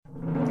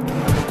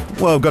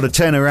Well, we've got a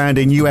turnaround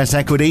in US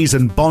equities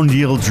and bond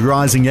yields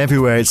rising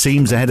everywhere, it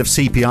seems, ahead of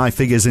CPI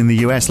figures in the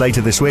US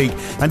later this week.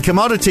 And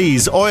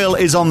commodities, oil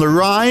is on the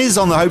rise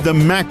on the hope that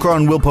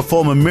Macron will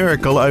perform a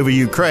miracle over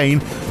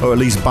Ukraine, or at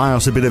least buy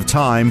us a bit of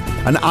time.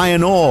 And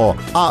iron ore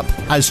up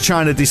as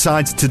China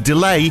decides to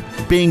delay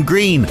being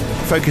green,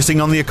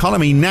 focusing on the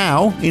economy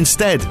now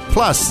instead.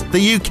 Plus,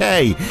 the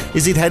UK,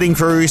 is it heading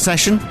for a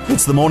recession?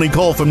 It's the morning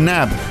call from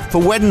NAB for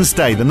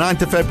Wednesday, the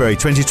 9th of February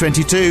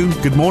 2022.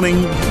 Good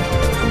morning.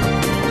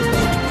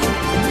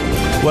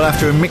 Well,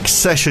 after a mixed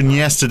session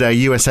yesterday,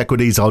 US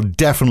equities are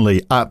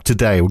definitely up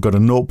today. We've got a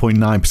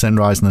 0.9%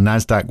 rise in the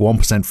Nasdaq,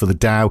 1% for the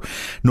Dow,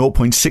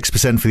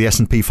 0.6% for the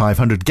S&P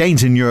 500.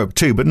 Gains in Europe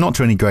too, but not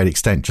to any great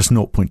extent, just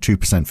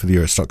 0.2% for the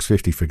Euro Stoxx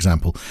 50, for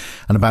example,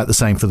 and about the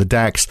same for the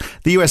DAX.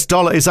 The US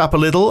dollar is up a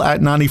little at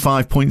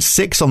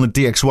 95.6 on the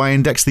DXY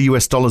index. The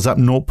US dollar's up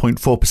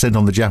 0.4%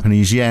 on the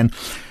Japanese yen.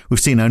 We've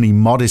seen only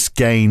modest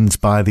gains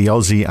by the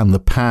Aussie and the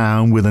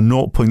pound, with a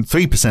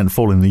 0.3%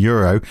 fall in the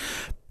euro.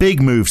 Big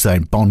moves though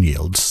in bond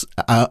yields,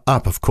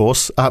 up of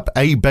course, up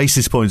 8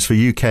 basis points for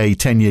UK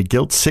 10-year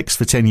gilt, 6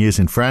 for 10 years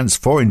in France,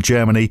 4 in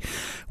Germany,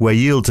 where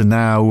yields are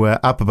now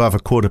up above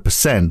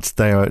 0.25%.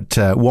 They are at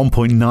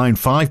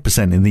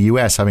 1.95% in the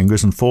US, having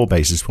risen 4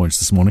 basis points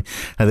this morning.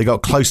 They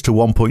got close to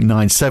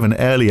 1.97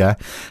 earlier,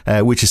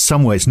 which is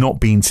somewhere it's not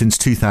been since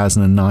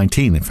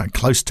 2019. In fact,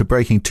 close to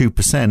breaking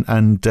 2%,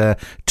 and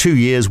 2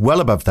 years well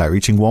above that,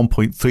 reaching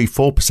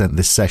 1.34%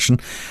 this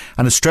session.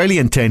 And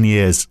Australian 10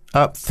 years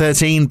up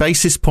 13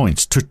 basis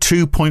points to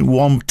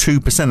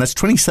 2.12%. That's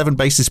 27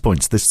 basis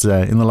points this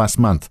in the last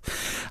month.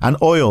 And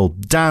oil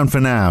down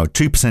for now,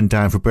 2%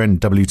 down for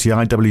Brent and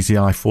WTI.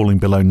 WTI falling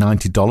below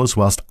 $90,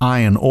 whilst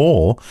iron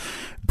ore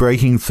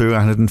breaking through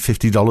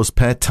 $150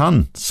 per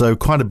tonne. So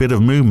quite a bit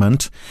of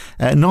movement.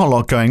 Not a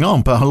lot going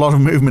on, but a lot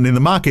of movement in the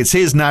markets.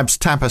 Here's NAB's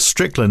Tapper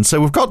Strickland.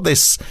 So we've got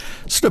this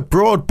sort of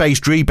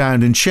broad-based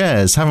rebound in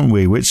shares, haven't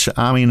we? Which,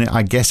 I mean,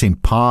 I guess in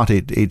part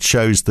it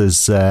shows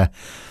there's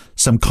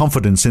some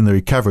confidence in the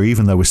recovery,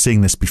 even though we're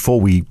seeing this before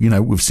we've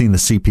seen the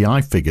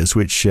CPI figures,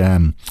 which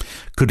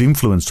could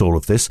influence all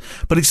of this.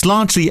 But it's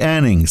largely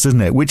earnings,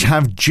 isn't it, which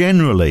have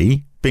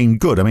generally been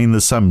good. I mean,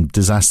 there's some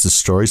disaster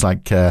stories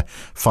like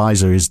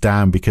Pfizer is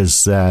down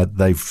because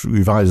they've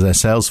revised their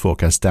sales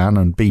forecast down,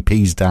 and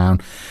BP's down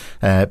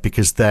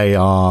because they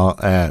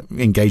are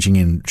engaging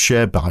in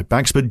share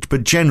buybacks.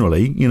 But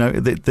generally,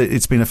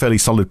 it's been a fairly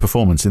solid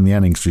performance in the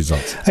earnings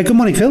results. Good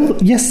morning,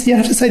 Phil. Yes, you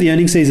have to say the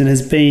earnings season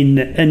has been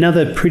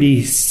another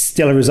pretty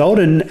stellar result.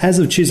 And as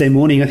of Tuesday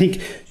morning, I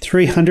think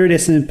 300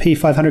 S&P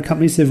 500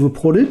 companies have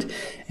reported,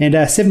 and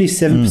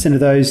 77% of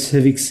those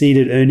have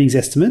exceeded earnings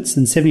estimates,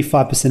 and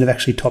 75% have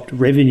actually topped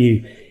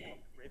revenue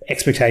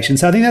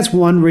expectations. So I think that's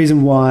one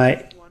reason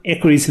why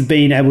equities have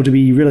been able to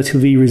be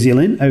relatively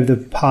resilient over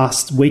the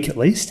past week at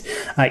least,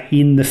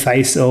 in the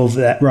face of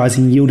that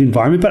rising yield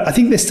environment. But I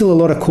think there's still a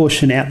lot of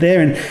caution out there.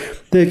 And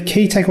the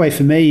key takeaway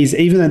for me is,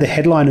 even though the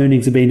headline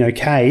earnings have been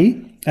okay,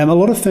 a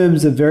lot of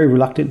firms are very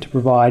reluctant to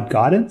provide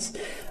guidance.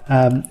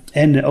 And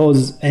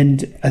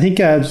I think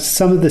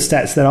some of the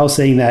stats that I was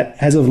seeing, that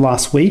as of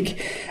last week,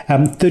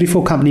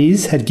 34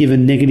 companies had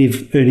given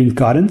negative earnings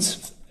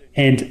guidance,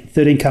 and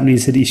 13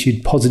 companies had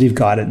issued positive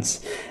guidance.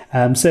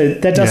 So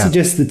that does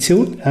suggest the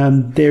tilt.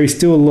 There is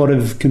still a lot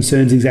of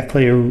concerns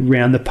exactly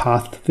around the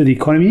path for the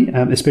economy,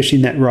 especially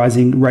in that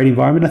rising rate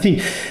environment. I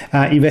think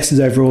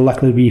investors overall are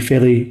likely to be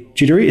fairly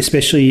jittery,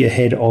 especially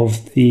ahead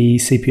of the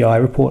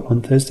CPI report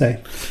on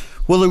Thursday.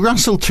 Well, the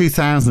Russell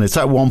 2000, it's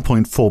at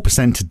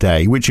 1.4%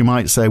 today, which you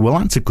might say, well,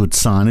 that's a good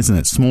sign, isn't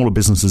it? Smaller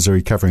businesses are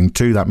recovering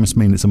too. That must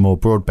mean it's a more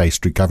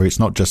broad-based recovery. It's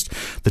not just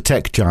the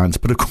tech giants.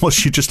 But, of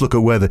course, you just look at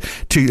where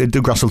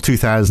the Russell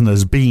 2000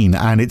 has been,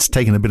 and it's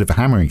taken a bit of a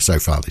hammering so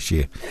far this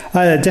year.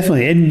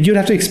 Definitely. And you'd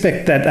have to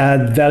expect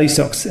that value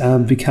stocks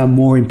become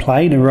more in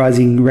play in a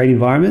rising rate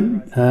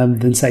environment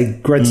than, say,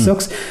 growth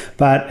stocks.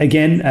 But,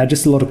 again,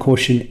 just a lot of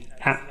caution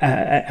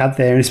out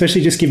there, and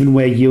especially just given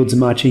where yields are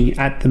marching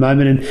at the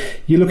moment. And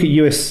you look at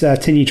US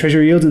 10-year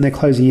Treasury yields, and they're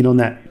closing in on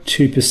that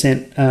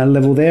 2%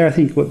 level there. I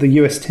think what the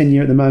US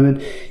 10-year at the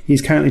moment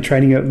is currently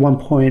trading at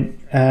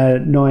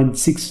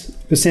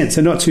 1.96%,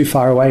 so not too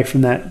far away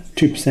from that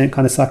 2%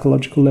 kind of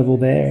psychological level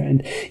there.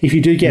 And if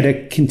you do get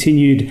a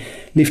continued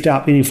lift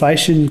up in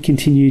inflation,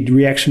 continued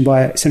reaction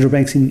by central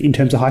banks in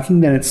terms of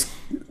hiking, then it's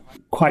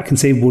quite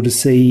conceivable to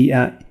see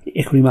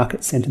equity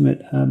market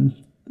sentiment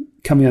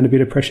coming under a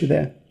bit of pressure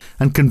there.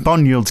 And can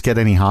bond yields get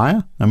any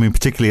higher? I mean,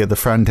 particularly at the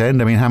front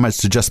end. I mean, how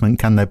much adjustment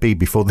can there be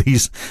before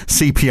these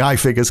CPI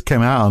figures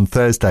come out on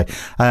Thursday?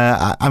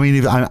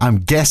 I'm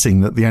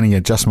guessing that the only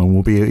adjustment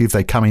will be if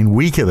they come in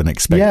weaker than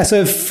expected. Yeah,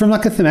 so from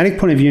like a thematic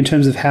point of view, in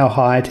terms of how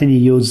high 10-year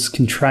yields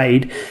can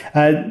trade,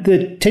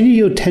 the 10-year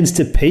yield tends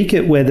to peak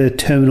at where the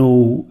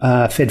terminal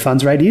Fed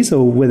funds rate is,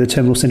 or where the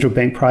terminal central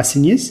bank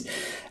pricing is.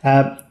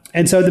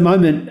 And so at the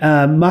moment,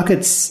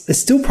 markets are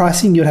still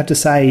pricing, you'd have to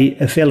say,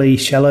 a fairly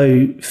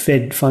shallow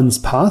Fed funds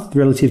path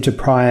relative to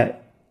prior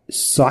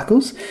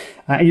cycles.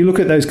 And you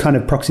look at those kind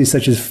of proxies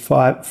such as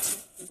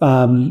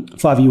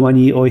 5-year,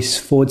 1-year OIS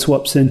forward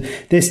swaps, and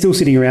they're still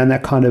sitting around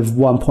that kind of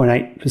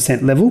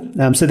 1.8%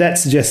 level. So that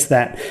suggests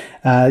that,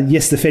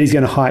 yes, the Fed is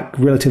going to hike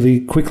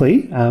relatively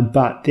quickly,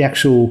 but the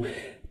actual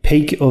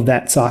peak of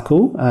that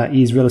cycle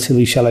is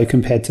relatively shallow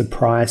compared to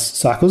prior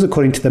cycles,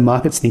 according to the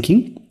market's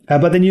thinking.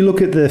 But then you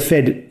look at the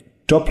Fed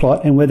dot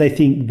plot and where they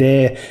think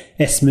their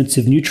estimates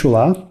of neutral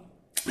are,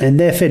 and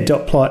their Fed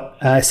dot plot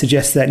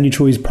suggests that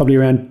neutral is probably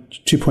around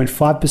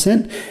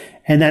 2.5%,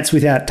 and that's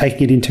without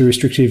taking it into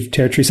restrictive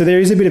territory. So there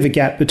is a bit of a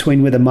gap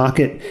between where the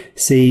market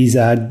sees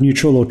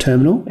neutral or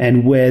terminal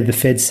and where the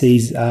Fed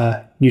sees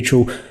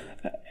neutral.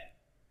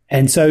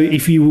 And so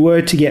if you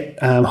were to get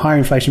higher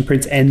inflation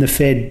prints and the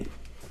Fed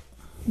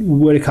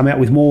were to come out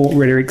with more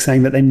rhetoric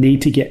saying that they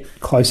need to get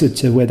closer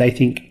to where they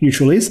think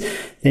neutral is,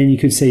 then you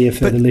could see a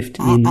further lift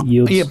in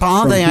yields. Yeah, but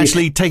are they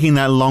actually taking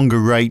that longer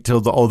rate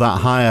or that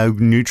higher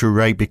neutral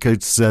rate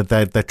because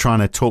they're trying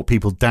to talk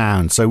people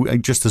down? So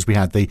just as we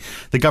had the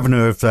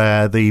governor of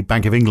the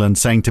Bank of England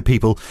saying to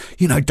people,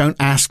 don't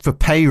ask for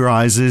pay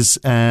rises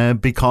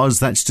because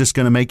that's just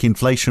going to make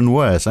inflation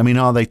worse. I mean,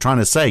 are they trying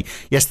to say,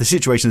 yes, the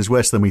situation is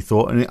worse than we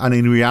thought, and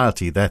in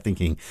reality, they're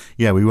thinking,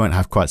 yeah, we won't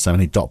have quite so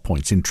many dot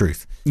points in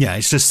truth. Yeah,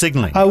 it's just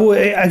signalling. Well,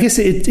 I guess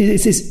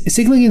it's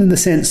signalling in the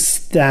sense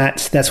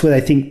that that's where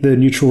they think the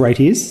neutral rate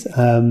is.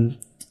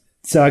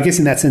 So I guess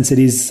in that sense, it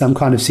is some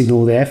kind of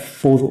signal there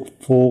for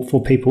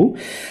people.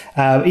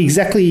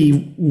 Exactly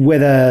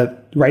whether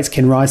rates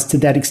can rise to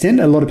that extent,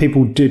 a lot of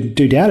people do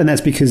doubt, and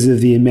that's because of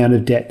the amount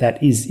of debt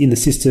that is in the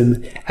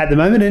system at the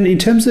moment. And in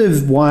terms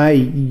of why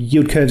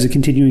yield curves are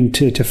continuing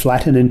to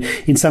flatten, and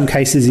in some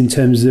cases in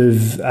terms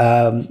of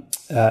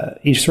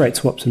interest rate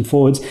swaps and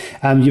forwards,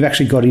 you've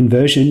actually got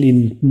inversion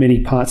in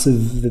many parts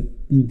of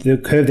the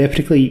curve there,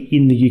 particularly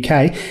in the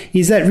UK,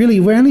 is that really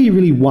we're only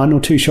really 1 or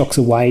 2 shocks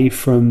away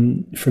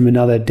from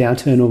another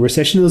downturn or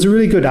recession. There was a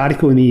really good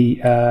article in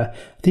the I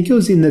think it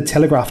was in the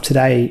Telegraph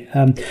today,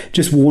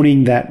 just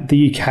warning that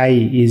the UK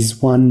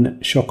is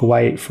 1 shock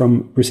away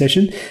from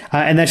recession,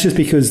 and that's just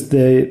because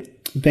the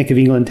Bank of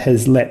England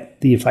has let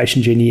the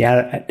inflation genie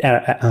out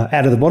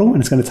of the bottle,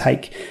 and it's going to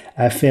take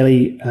a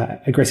fairly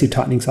aggressive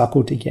tightening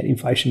cycle to get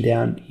inflation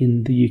down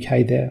in the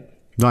UK there.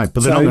 Right,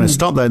 but they're not going to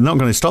stop that. They're not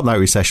going to stop that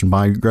recession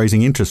by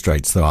raising interest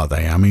rates, though, are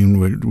they? I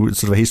mean,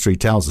 sort of history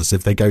tells us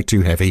if they go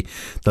too heavy,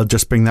 they'll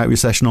just bring that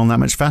recession on that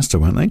much faster,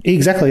 won't they?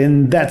 Exactly,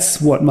 and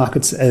that's what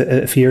markets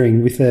are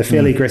fearing, with a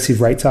fairly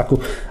aggressive rate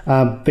cycle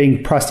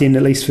being priced in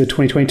at least for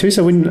 2022.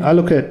 So when I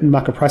look at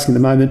market pricing at the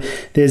moment,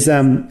 there's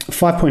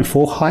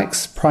 5.4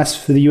 hikes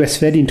priced for the US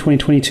Fed in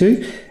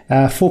 2022.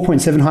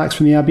 4.7 hikes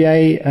from the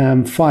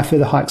RBA, 5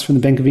 further hikes from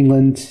the Bank of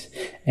England,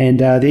 and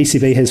the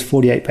ECB has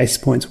 48 basis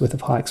points worth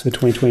of hikes for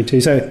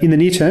 2022. So in the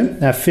near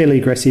term,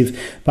 fairly aggressive,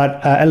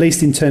 but at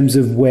least in terms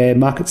of where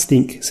markets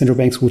think central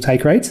banks will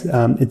take rates,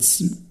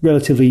 it's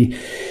relatively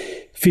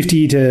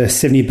 50 to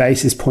 70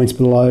 basis points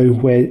below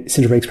where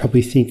central banks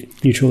probably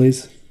think neutral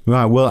is.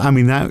 Right. Well, I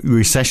mean, that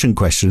recession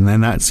question,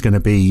 then that's going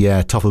to be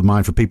top of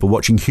mind for people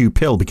watching Hugh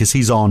Pill, because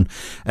he's on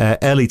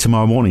early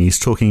tomorrow morning. He's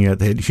talking at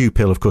Hugh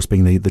Pill, of course,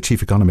 being the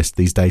chief economist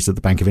these days at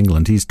the Bank of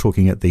England. He's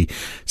talking at the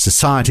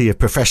Society of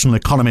Professional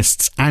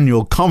Economists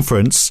annual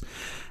conference.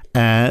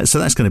 So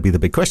that's going to be the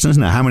big question,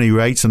 isn't it? How many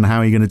rates, and how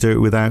are you going to do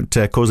it without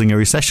causing a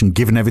recession,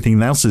 given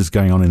everything else is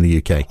going on in the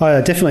UK?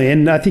 Oh, definitely.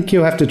 And I think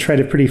you'll have to tread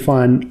a pretty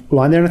fine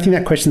line there. And I think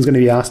that question is going to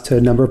be asked to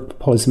a number of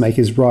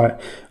policymakers right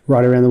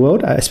around the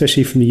world,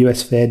 especially from the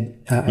US Fed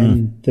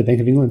and the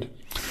Bank of England.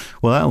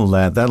 Well,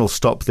 that'll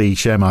stop the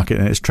share market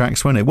in its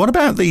tracks, won't it? What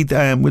about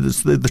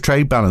the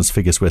trade balance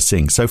figures we're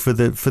seeing? So for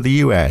the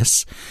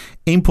US,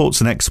 imports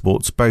and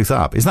exports both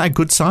up. Is that a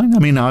good sign? I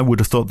mean, I would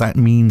have thought that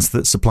means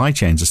that supply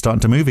chains are starting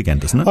to move again,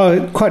 doesn't it? Oh,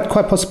 it quite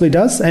possibly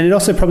does. And it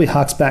also probably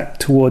harks back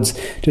towards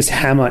just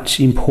how much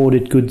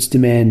imported goods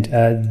demand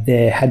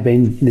there had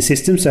been in the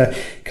system. So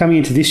coming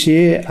into this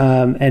year,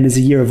 and as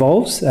the year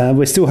evolves,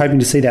 we're still hoping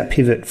to see that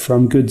pivot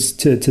from goods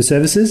to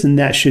services, and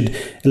that should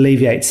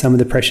alleviate some of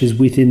the pressures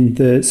within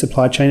the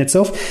supply chain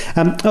itself.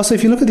 Also,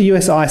 if you look at the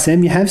US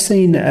ISM, you have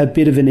seen a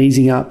bit of an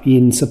easing up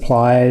in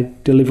supply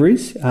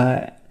deliveries.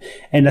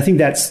 And I think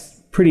that's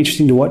pretty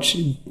interesting to watch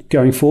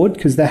going forward,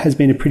 because that has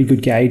been a pretty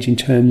good gauge in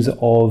terms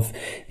of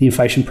the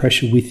inflation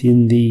pressure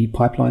within the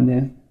pipeline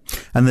there.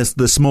 And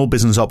the Small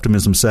Business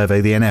Optimism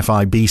Survey, the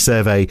NFIB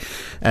survey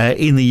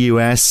in the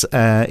US,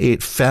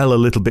 it fell a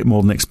little bit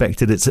more than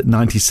expected. It's at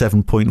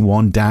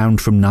 97.1, down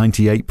from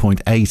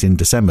 98.8 in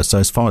December. So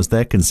as far as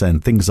they're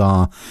concerned, things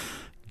are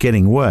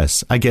getting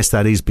worse. I guess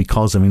that is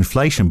because of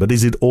inflation. But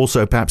is it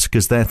also perhaps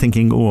because they're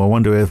thinking, I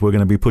wonder if we're going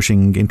to be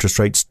pushing interest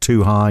rates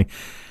too high,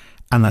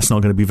 and that's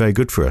not going to be very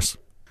good for us?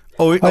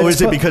 Or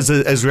is it because,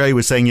 as Ray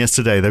was saying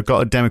yesterday, they've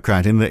got a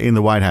Democrat in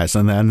the White House,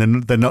 and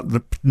they're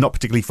not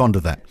particularly fond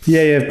of that?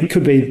 Yeah, it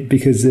could be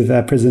because of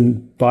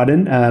President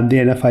Biden. The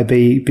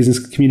NFIB business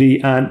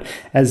community aren't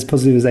as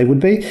positive as they would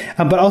be.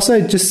 But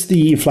also just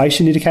the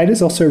inflation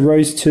indicators also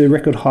rose to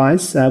record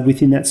highs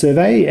within that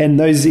survey, and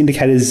those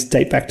indicators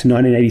date back to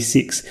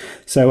 1986.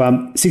 So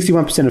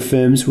 61% of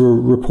firms were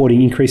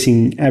reporting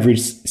increasing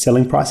average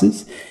selling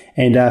prices,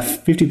 And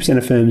 50%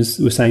 of firms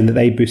were saying that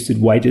they boosted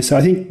wages. So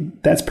I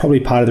think that's probably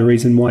part of the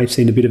reason why you've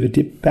seen a bit of a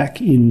dip back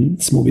in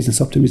small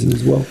business optimism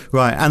as well.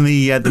 Right. And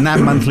the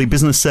NAB monthly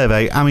business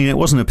survey, I mean, it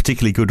wasn't a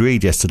particularly good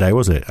read yesterday,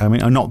 was it? I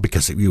mean, not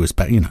because it was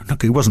bad,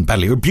 it wasn't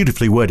badly, a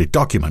beautifully worded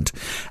document,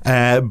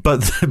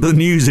 but the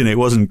news in it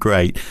wasn't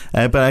great.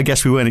 But I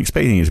guess we weren't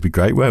expecting it to be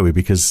great, were we?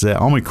 Because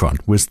Omicron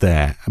was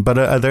there. But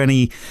are there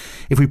any,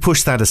 if we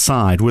push that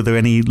aside, were there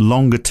any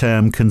longer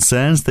term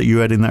concerns that you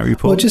had in that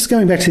report? Well, just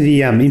going back to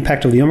the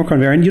impact of the Omicron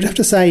variant, you'd have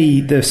to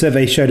say the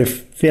survey showed a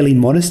fairly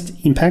modest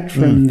impact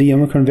from the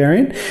Omicron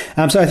variant.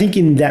 So I think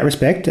in that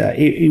respect,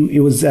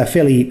 it was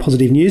fairly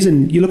positive news.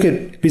 And you look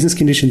at business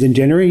conditions in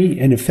January,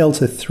 and it fell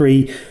to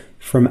 3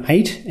 from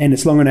 8, and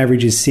its long run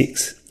average is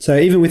 6. So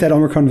even with that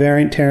Omicron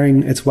variant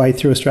tearing its way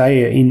through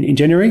Australia in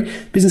January,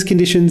 business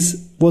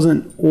conditions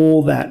wasn't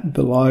all that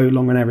below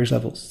long run average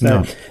levels.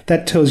 So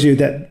that tells you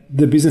that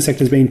the business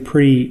sector has been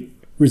pretty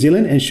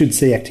resilient and should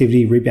see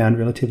activity rebound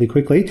relatively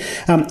quickly.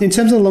 In terms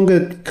of the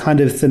longer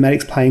kind of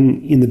thematics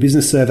playing in the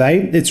business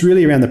survey, it's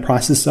really around the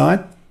prices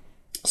side.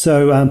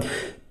 So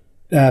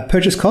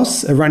purchase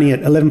costs are running at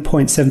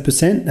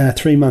 11.7%,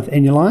 3-month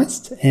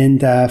annualized,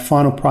 and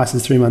final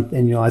prices 3-month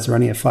annualized are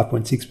running at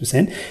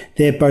 5.6%.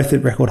 They're both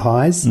at record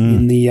highs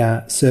in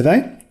the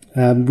survey.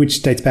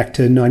 Which dates back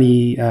to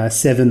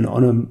 97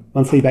 on a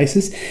monthly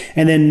basis.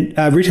 And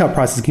then retail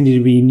prices continue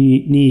to be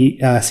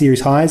near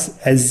series highs,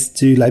 as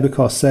do labour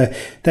costs. So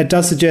that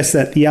does suggest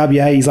that the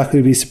RBA is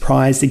likely to be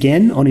surprised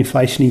again on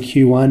inflation in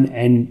Q1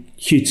 and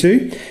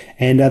Q2,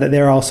 and that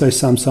there are also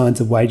some signs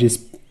of wages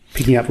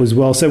picking up as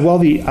well. So while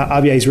the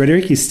RBA's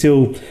rhetoric is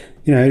still,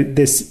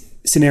 there's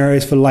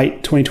scenarios for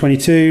late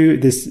 2022,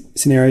 there's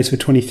scenarios for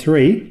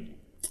 23,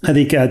 I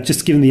think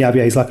just given the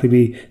RBA is likely to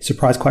be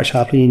surprised quite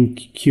sharply in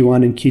Q1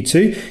 and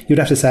Q2, you'd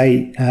have to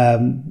say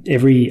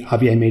every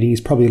RBA meeting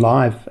is probably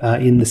live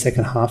in the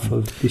second half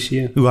of this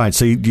year. Right.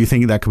 So do you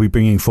think that could be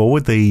bringing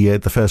forward the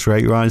first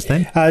rate rise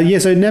then?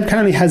 So NAB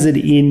currently has it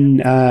in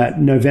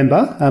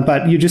November,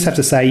 but you just have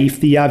to say if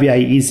the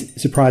RBA is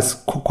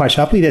surprised quite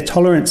sharply, their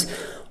tolerance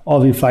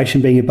of inflation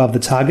being above the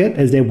target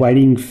as they're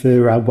waiting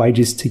for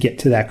wages to get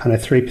to that kind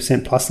of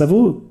 3% plus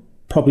level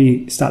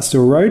probably starts to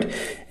erode,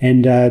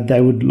 and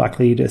they would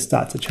likely to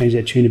start to change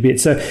their tune a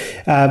bit. So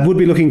would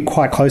be looking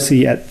quite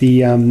closely at the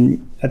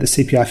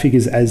CPI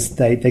figures as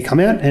they come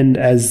out, and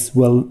as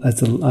well as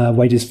the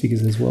wages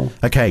figures as well.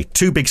 Okay,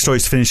 2 big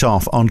stories to finish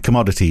off on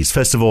commodities.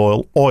 First of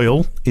all,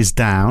 oil is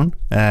down.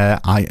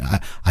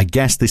 I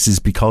guess this is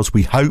because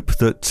we hope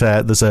that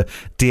there's a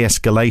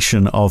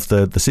de-escalation of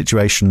the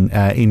situation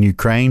in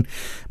Ukraine.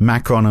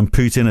 Macron and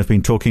Putin have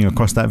been talking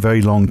across that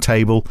very long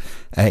table.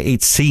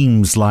 It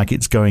seems like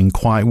it's going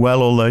quite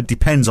well, although it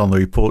depends on the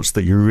reports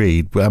that you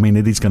read. I mean,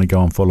 it is going to go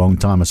on for a long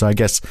time. So I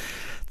guess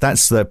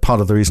that's the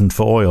part of the reason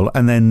for oil.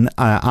 And then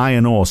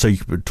iron ore, so you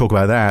could talk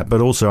about that,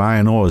 but also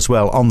iron ore as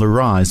well on the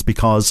rise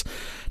because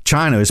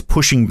China is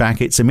pushing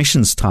back its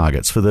emissions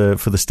targets for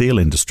the steel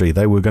industry.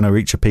 They were going to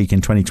reach a peak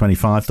in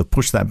 2025. They've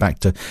pushed that back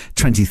to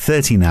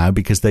 2030 now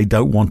because they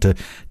don't want to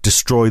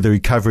destroy the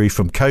recovery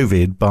from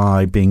COVID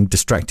by being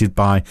distracted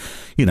by,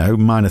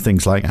 minor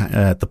things like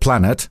the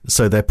planet.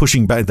 So they're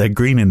pushing back their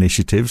green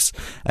initiatives,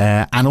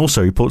 and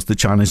also reports that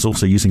China is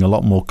also using a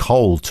lot more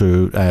coal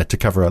to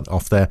cover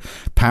off their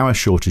power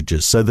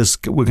shortages. So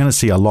we're going to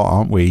see a lot,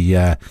 aren't we,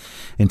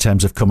 in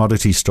terms of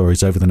commodity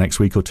stories over the next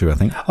week or two, I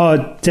think. Oh,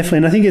 definitely.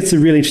 And I think it's a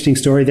really interesting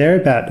story there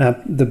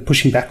about the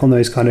pushing back on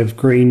those kind of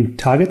green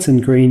targets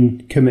and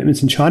green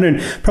commitments in China,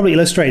 and probably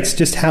illustrates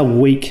just how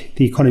weak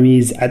the economy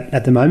is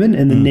at the moment,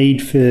 and the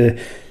need for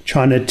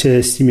China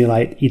to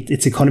stimulate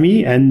its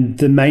economy. And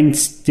the main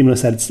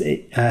stimulus that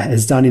it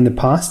has done in the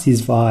past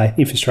is via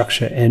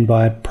infrastructure and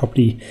by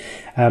property.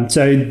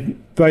 So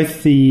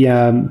both the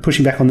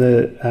pushing back on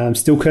the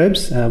steel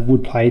curbs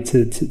would play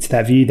to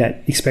that view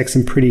that expects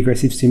some pretty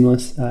aggressive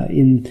stimulus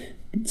in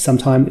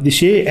sometime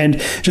this year. And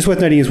just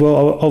worth noting as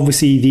well,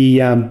 obviously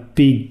the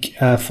big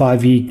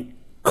 5-year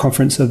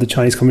conference of the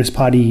Chinese Communist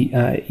Party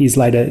is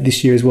later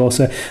this year as well.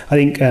 So I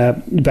think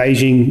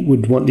Beijing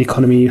would want the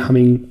economy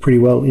humming pretty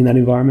well in that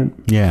environment.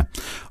 Yeah.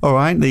 All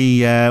right.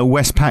 The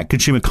Westpac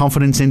Consumer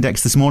Confidence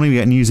Index this morning. We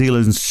got New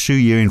Zealand's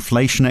 2-year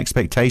inflation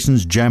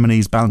expectations,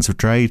 Germany's balance of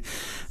trade.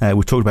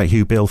 We talked about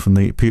Hugh Peel from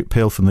the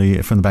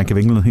Bank of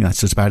England. I think that's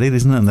just about it,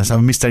 isn't it? Unless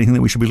I've missed anything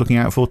that we should be looking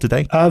out for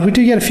today. We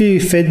do get a few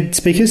Fed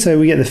speakers. So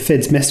we get the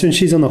Fed's Mester, and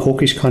she's on the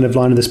hawkish kind of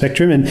line of the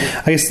spectrum. And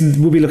I guess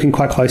we'll be looking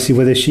quite closely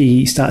whether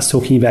she starts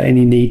talking about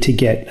any need to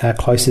get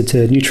closer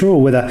to neutral,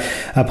 or whether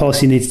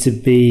policy needs to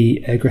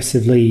be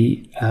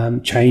aggressively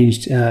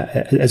changed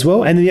as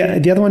well. And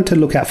the other one to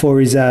look out for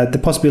is the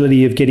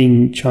possibility of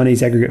getting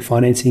Chinese aggregate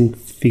financing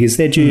figures.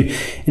 They're due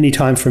any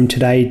time from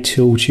today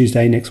till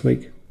Tuesday next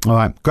week. All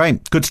right,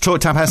 great. Good to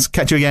talk, Tapas.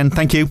 Catch you again.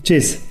 Thank you.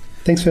 Cheers.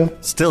 Thanks, Phil.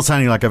 Still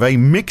sounding like a very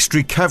mixed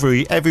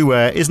recovery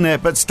everywhere, isn't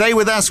it? But stay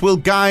with us. We'll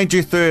guide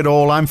you through it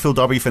all. I'm Phil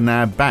Dobby for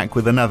now, back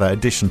with another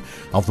edition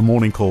of The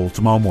Morning Call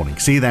tomorrow morning.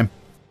 See you then.